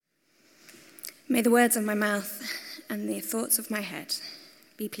May the words of my mouth and the thoughts of my head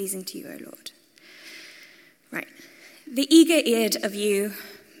be pleasing to you, O Lord. Right. The eager-eared of you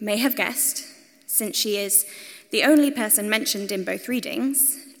may have guessed, since she is the only person mentioned in both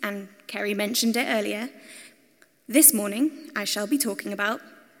readings, and Kerry mentioned it earlier, this morning I shall be talking about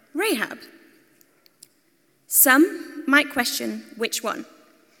Rahab. Some might question which one,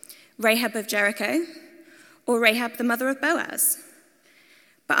 Rahab of Jericho or Rahab the mother of Boaz.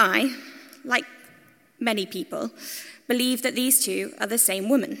 But I, like many people, believe that these two are the same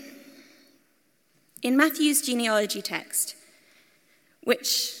woman. In Matthew's genealogy text,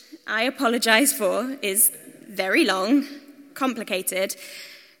 which I apologize for, is very long, complicated,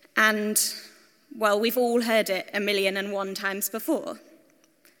 and, well, we've all heard it 1,000,001 times before.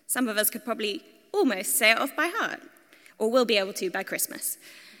 Some of us could probably almost say it off by heart, or will be able to by Christmas.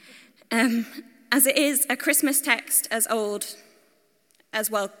 As it is a Christmas text as old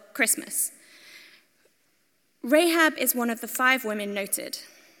as, well, Christmas. Rahab is one of the 5 women noted,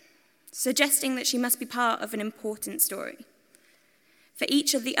 suggesting that she must be part of an important story. For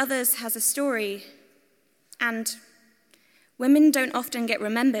each of the others has a story, and women don't often get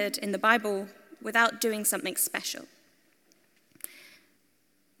remembered in the Bible without doing something special.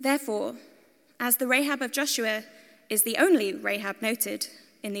 Therefore, as the Rahab of Joshua is the only Rahab noted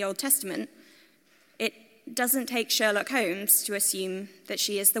in the Old Testament, it doesn't take Sherlock Holmes to assume that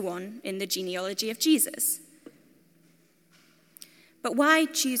she is the one in the genealogy of Jesus. But why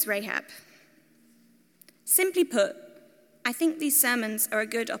choose Rahab? Simply put, I think these sermons are a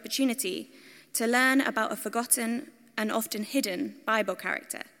good opportunity to learn about a forgotten and often hidden Bible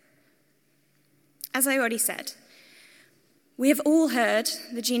character. As I already said, we have all heard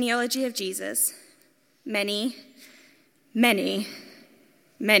the genealogy of Jesus many, many,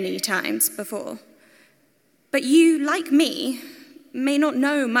 many times before. But you, like me, may not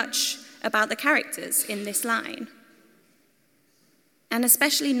know much about the characters in this line, and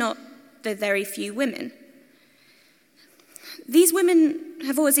especially not the very few women. These women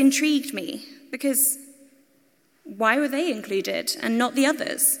have always intrigued me because why were they included and not the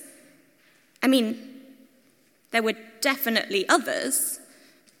others? I mean, there were definitely others.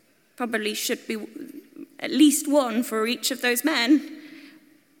 Probably should be at least one for each of those men,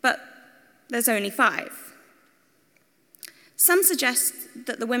 but there's only 5. Some suggest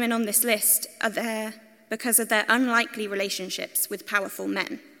that the women on this list are there because of their unlikely relationships with powerful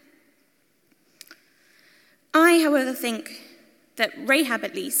men. I, however, think that Rahab,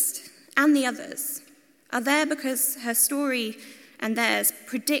 at least, and the others, are there because her story and theirs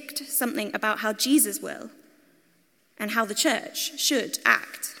predict something about how Jesus will and how the church should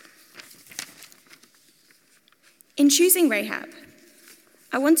act. In choosing Rahab,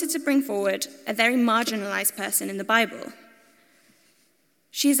 I wanted to bring forward a very marginalized person in the Bible.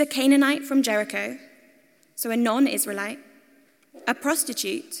 She is a Canaanite from Jericho, so a non-Israelite, a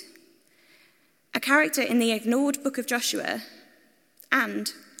prostitute, a character in the ignored book of Joshua,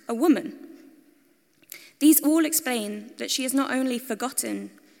 and a woman. These all explain that she is not only forgotten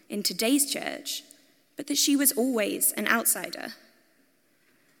in today's church, but that she was always an outsider.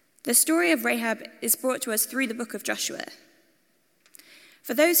 The story of Rahab is brought to us through the book of Joshua.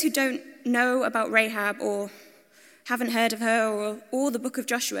 For those who don't know about Rahab or haven't heard of her or the book of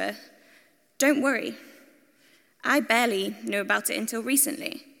Joshua, don't worry. I barely knew about it until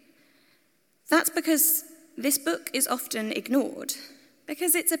recently. That's because this book is often ignored,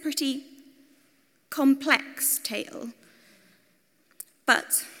 because it's a pretty complex tale.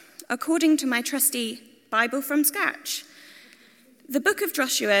 But according to my trusty Bible from scratch, the book of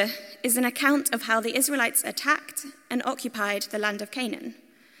Joshua is an account of how the Israelites attacked and occupied the land of Canaan.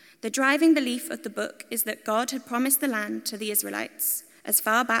 The driving belief of the book is that God had promised the land to the Israelites as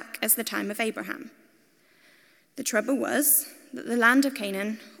far back as the time of Abraham. The trouble was that the land of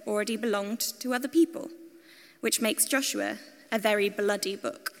Canaan already belonged to other people, which makes Joshua a very bloody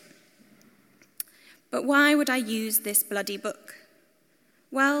book. But why would I use this bloody book?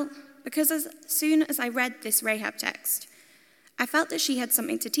 Well, because as soon as I read this Rahab text, I felt that she had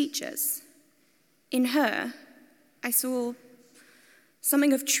something to teach us. In her, I saw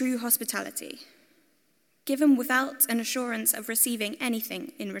something of true hospitality, given without an assurance of receiving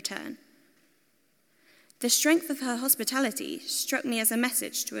anything in return. The strength of her hospitality struck me as a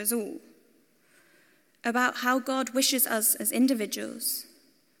message to us all about how God wishes us as individuals,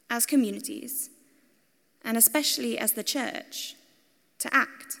 as communities, and especially as the church, to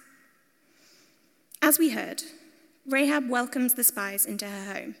act. As we heard, Rahab welcomes the spies into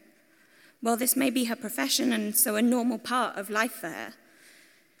her home. While this may be her profession and so a normal part of life for her,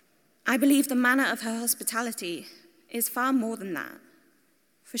 I believe the manner of her hospitality is far more than that,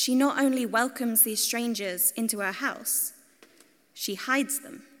 For she not only welcomes these strangers into her house, she hides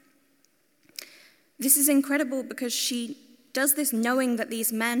them. This is incredible because she does this knowing that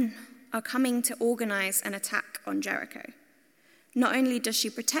these men are coming to organize an attack on Jericho. Not only does she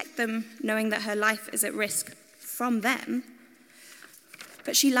protect them, knowing that her life is at risk from them,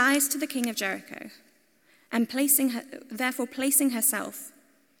 but she lies to the king of Jericho and therefore placing herself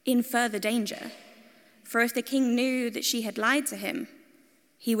in further danger. For if the king knew that she had lied to him,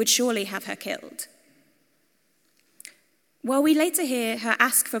 he would surely have her killed. While we later hear her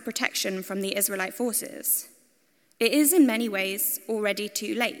ask for protection from the Israelite forces, it is in many ways already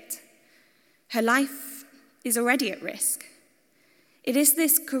too late. Her life is already at risk. It is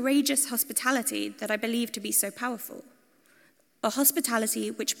this courageous hospitality that I believe to be so powerful, a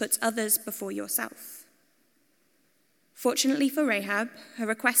hospitality which puts others before yourself. Fortunately for Rahab, her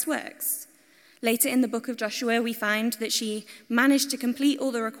request works. Later in the book of Joshua, we find that she managed to complete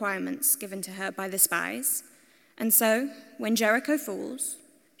all the requirements given to her by the spies. And so, when Jericho falls,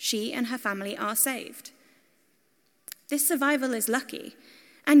 she and her family are saved. This survival is lucky,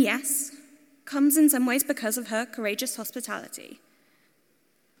 and yes, comes in some ways because of her courageous hospitality.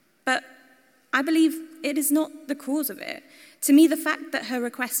 But I believe it is not the cause of it. To me, the fact that her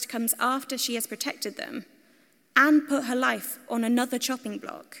request comes after she has protected them and put her life on another chopping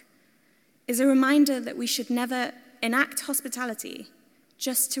block is a reminder that we should never enact hospitality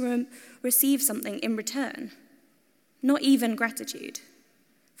just to receive something in return, not even gratitude.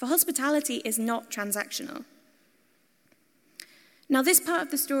 For hospitality is not transactional. Now, this part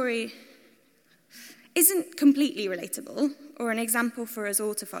of the story isn't completely relatable or an example for us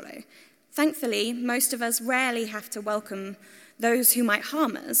all to follow. Thankfully, most of us rarely have to welcome those who might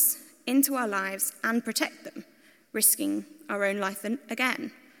harm us into our lives and protect them, risking our own life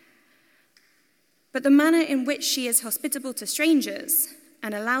again. But the manner in which she is hospitable to strangers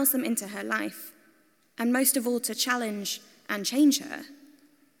and allows them into her life, and most of all to challenge and change her,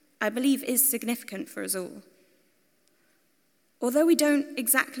 I believe is significant for us all. Although we don't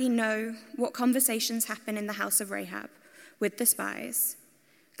exactly know what conversations happen in the house of Rahab with the spies,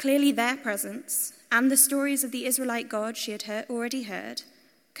 clearly their presence and the stories of the Israelite God she had already heard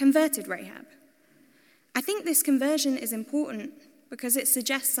converted Rahab. I think this conversion is important because it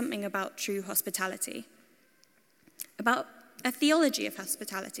suggests something about true hospitality, about a theology of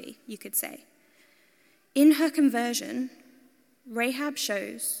hospitality, you could say. In her conversion, Rahab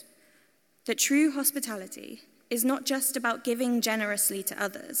shows that true hospitality is not just about giving generously to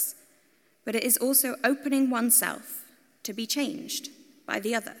others, but it is also opening oneself to be changed by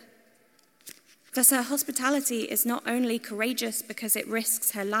the other. Thus, her hospitality is not only courageous because it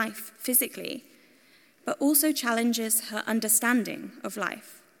risks her life physically, but also challenges her understanding of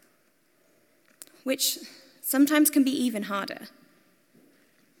life, which sometimes can be even harder.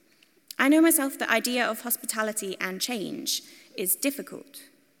 I know myself the idea of hospitality and change is difficult.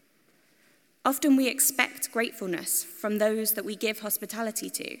 Often we expect gratefulness from those that we give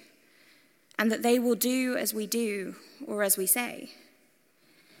hospitality to, and that they will do as we do or as we say.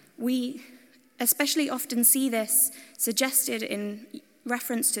 We especially often see this suggested in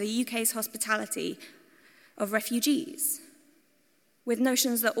reference to the UK's hospitality of refugees, with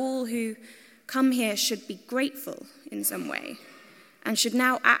notions that all who come here should be grateful in some way and should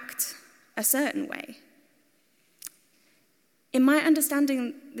now act a certain way. In my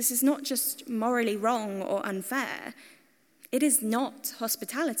understanding, this is not just morally wrong or unfair, it is not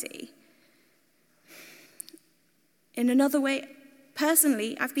hospitality. In another way,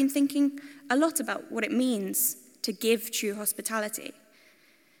 personally, I've been thinking a lot about what it means to give true hospitality.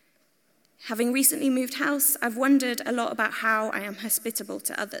 Having recently moved house, I've wondered a lot about how I am hospitable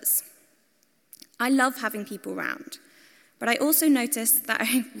to others. I love having people around, but I also notice that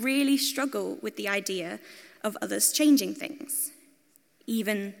I really struggle with the idea of others changing things,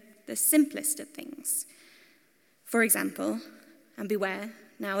 even the simplest of things. For example, and beware,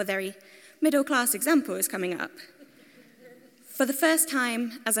 now a very middle-class example is coming up. For the first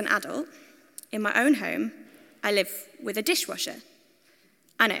time as an adult, in my own home, I live with a dishwasher.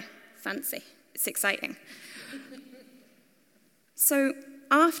 I know, fancy, it's exciting. So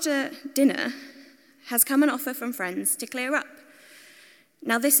after dinner has come an offer from friends to clear up.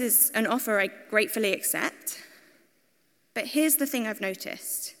 Now this is an offer I gratefully accept, but here's the thing I've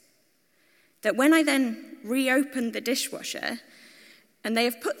noticed, that when I then reopen the dishwasher and they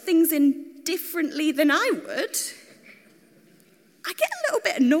have put things in differently than I would, I get a little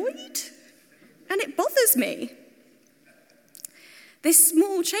bit annoyed and it bothers me. This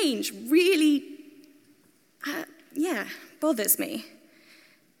small change really, bothers me.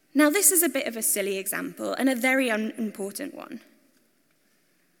 Now, this is a bit of a silly example and a very unimportant one.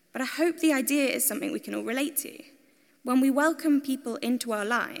 but I hope the idea is something we can all relate to. When we welcome people into our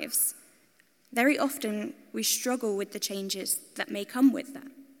lives, very often we struggle with the changes that may come with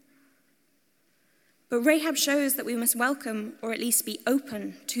that. But Rahab shows that we must welcome, or at least be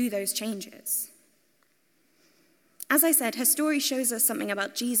open to, those changes. As I said, her story shows us something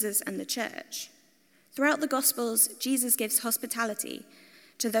about Jesus and the church. Throughout the Gospels, Jesus gives hospitality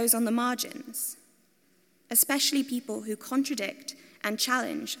to those on the margins, especially people who contradict and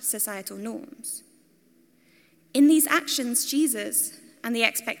challenge societal norms. In these actions, Jesus and the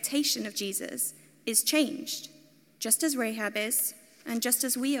expectation of Jesus is changed, just as Rahab is, and just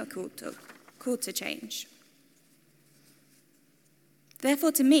as we are called to change.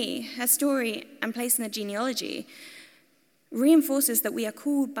 Therefore, to me, her story and place in the genealogy reinforces that we are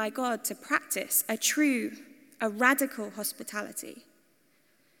called by God to practice a radical hospitality.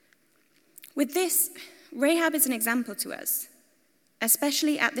 With this, Rahab is an example to us,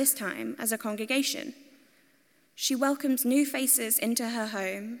 especially at this time as a congregation. She welcomes new faces into her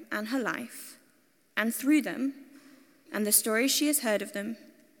home and her life, and through them, and the stories she has heard of them,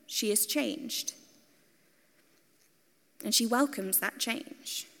 she is changed. And she welcomes that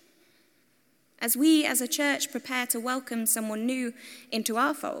change. As we as a church prepare to welcome someone new into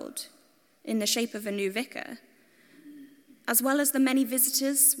our fold in the shape of a new vicar, as well as the many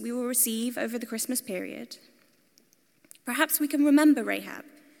visitors we will receive over the Christmas period, perhaps we can remember Rahab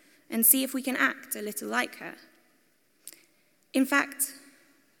and see if we can act a little like her. In fact,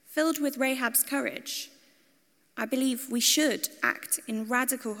 filled with Rahab's courage, I believe we should act in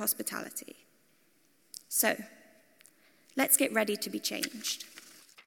radical hospitality. So, let's get ready to be changed.